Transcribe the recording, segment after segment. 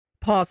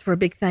Pause for a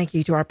big thank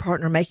you to our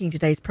partner making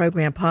today's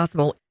program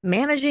possible.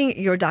 Managing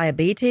your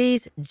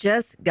diabetes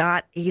just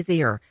got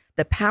easier.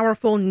 The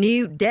powerful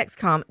new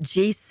Dexcom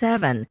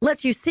G7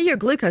 lets you see your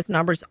glucose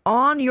numbers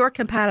on your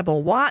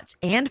compatible watch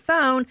and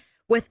phone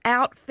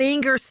without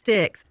finger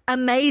sticks.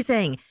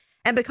 Amazing.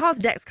 And because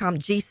Dexcom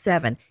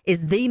G7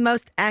 is the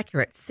most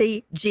accurate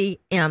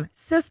CGM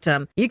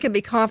system, you can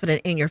be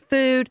confident in your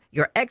food,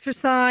 your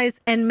exercise,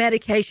 and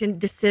medication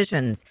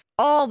decisions.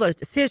 All those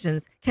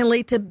decisions can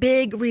lead to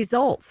big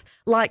results,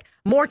 like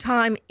more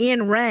time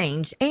in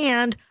range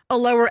and a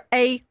lower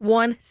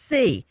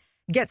A1C.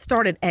 Get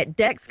started at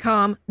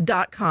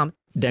Dexcom.com.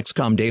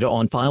 Dexcom data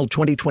on file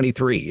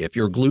 2023. If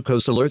your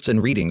glucose alerts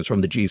and readings from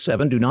the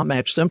G7 do not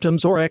match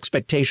symptoms or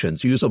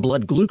expectations, use a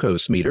blood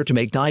glucose meter to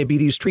make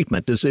diabetes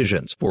treatment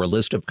decisions. For a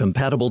list of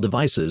compatible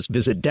devices,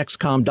 visit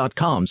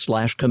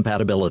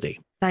Dexcom.com/compatibility.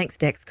 Thanks,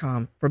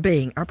 Dexcom, for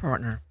being our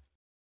partner.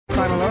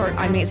 Crime Alert,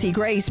 I'm Nancy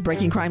Grace.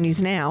 Breaking crime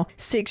news now.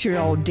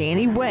 6-year-old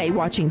Danny Way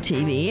watching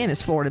TV in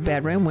his Florida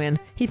bedroom when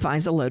he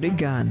finds a loaded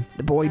gun.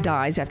 The boy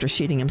dies after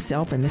shooting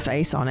himself in the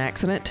face on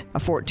accident. A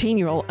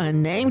 14-year-old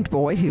unnamed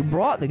boy who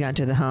brought the gun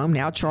to the home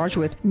now charged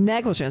with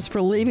negligence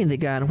for leaving the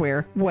gun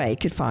where Way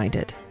could find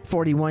it.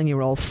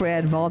 41-year-old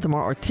Fred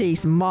Valdemar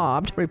Ortiz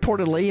mobbed,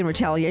 reportedly in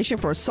retaliation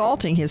for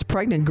assaulting his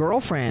pregnant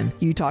girlfriend.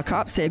 Utah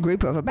cops say a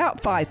group of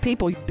about 5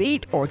 people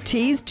beat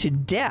Ortiz to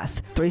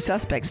death. 3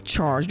 suspects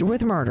charged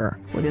with murder.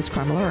 With this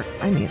Crime Alert,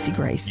 I'm Nancy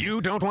Grace. You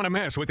don't want to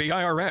mess with the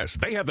IRS.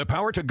 They have the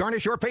power to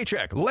garnish your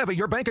paycheck, levy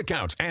your bank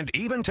accounts, and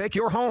even take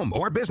your home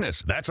or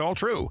business. That's all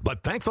true.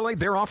 But thankfully,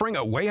 they're offering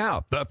a way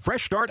out. The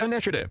Fresh Start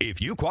Initiative. If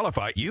you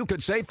qualify, you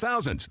could save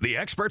thousands. The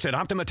experts at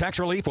Optima Tax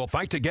Relief will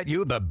fight to get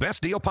you the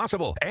best deal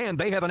possible. And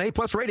they have an A+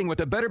 rating with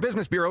the Better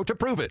Business Bureau to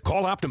prove it.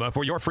 Call Optima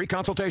for your free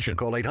consultation.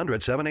 Call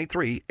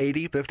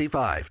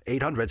 800-783-8055.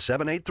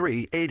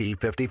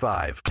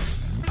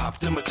 800-783-8055.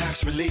 Optima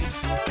Tax Relief.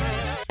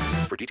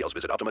 For details,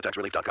 visit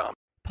OptimaTaxRelief.com.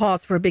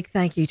 Pause for a big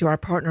thank you to our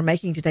partner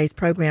making today's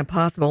program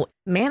possible.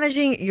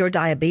 Managing your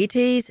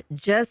diabetes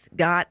just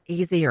got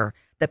easier.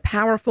 The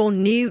powerful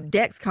new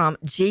Dexcom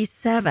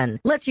G7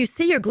 lets you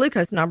see your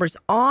glucose numbers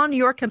on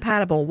your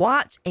compatible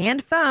watch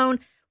and phone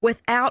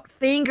without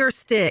finger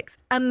sticks.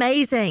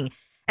 Amazing.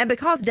 And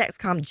because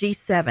Dexcom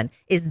G7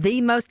 is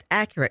the most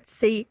accurate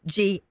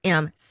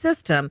CGM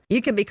system,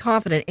 you can be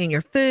confident in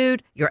your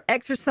food, your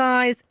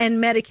exercise, and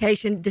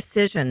medication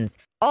decisions.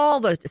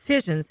 All those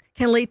decisions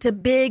can lead to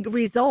big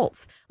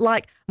results,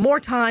 like more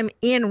time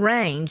in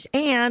range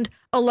and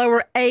a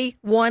lower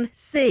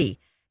A1C.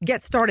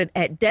 Get started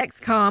at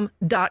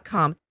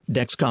Dexcom.com.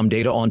 Dexcom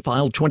data on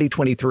file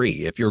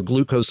 2023. If your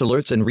glucose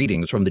alerts and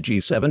readings from the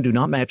G7 do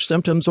not match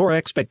symptoms or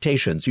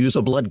expectations, use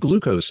a blood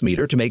glucose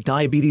meter to make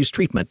diabetes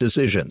treatment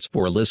decisions.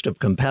 For a list of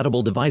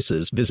compatible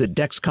devices, visit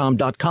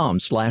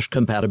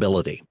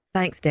Dexcom.com/compatibility.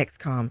 Thanks,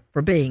 Dexcom,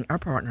 for being our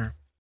partner.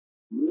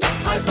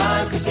 High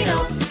Five Casino.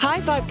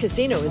 High Five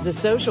Casino is a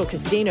social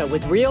casino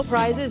with real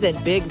prizes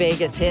and big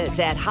Vegas hits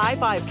at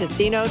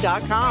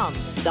highfivecasino.com.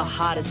 The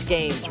hottest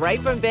games right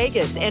from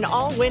Vegas, and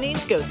all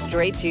winnings go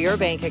straight to your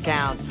bank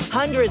account.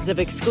 Hundreds of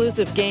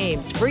exclusive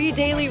games, free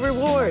daily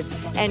rewards,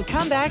 and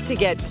come back to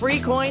get free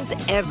coins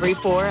every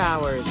 4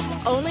 hours.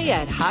 Only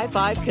at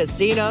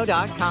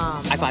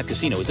highfivecasino.com. High Five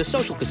Casino is a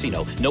social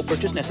casino. No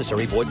purchase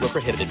necessary. Void where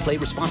prohibited. Play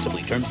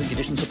responsibly. Terms and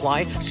conditions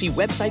apply. See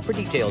website for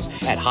details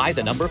at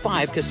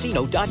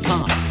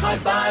high5casino.com. High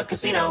Five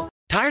Casino.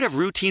 Tired of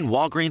routine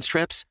Walgreens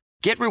trips?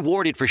 Get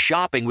rewarded for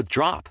shopping with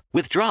Drop.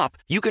 With Drop,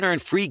 you can earn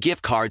free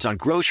gift cards on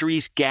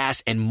groceries,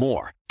 gas, and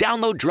more.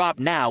 Download Drop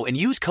now and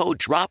use code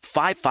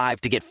DROP55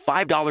 to get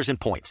 $5 in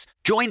points.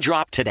 Join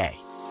Drop today.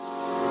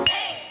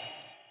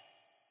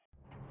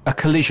 A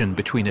collision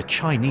between a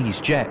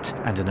Chinese jet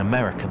and an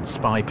American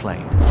spy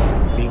plane.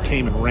 He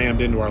came and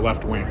rammed into our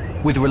left wing.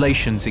 With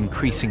relations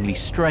increasingly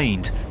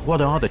strained,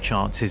 what are the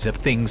chances of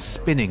things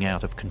spinning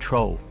out of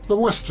control? The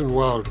Western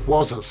world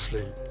was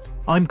asleep.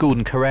 I'm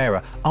Gordon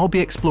Carrera. I'll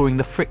be exploring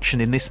the friction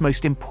in this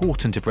most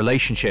important of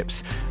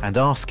relationships and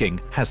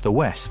asking, has the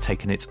West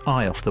taken its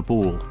eye off the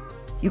ball?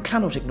 You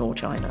cannot ignore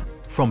China.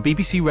 From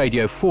BBC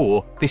Radio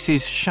 4, this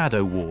is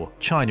Shadow War,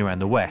 China and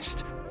the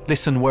West.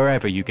 Listen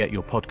wherever you get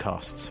your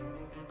podcasts.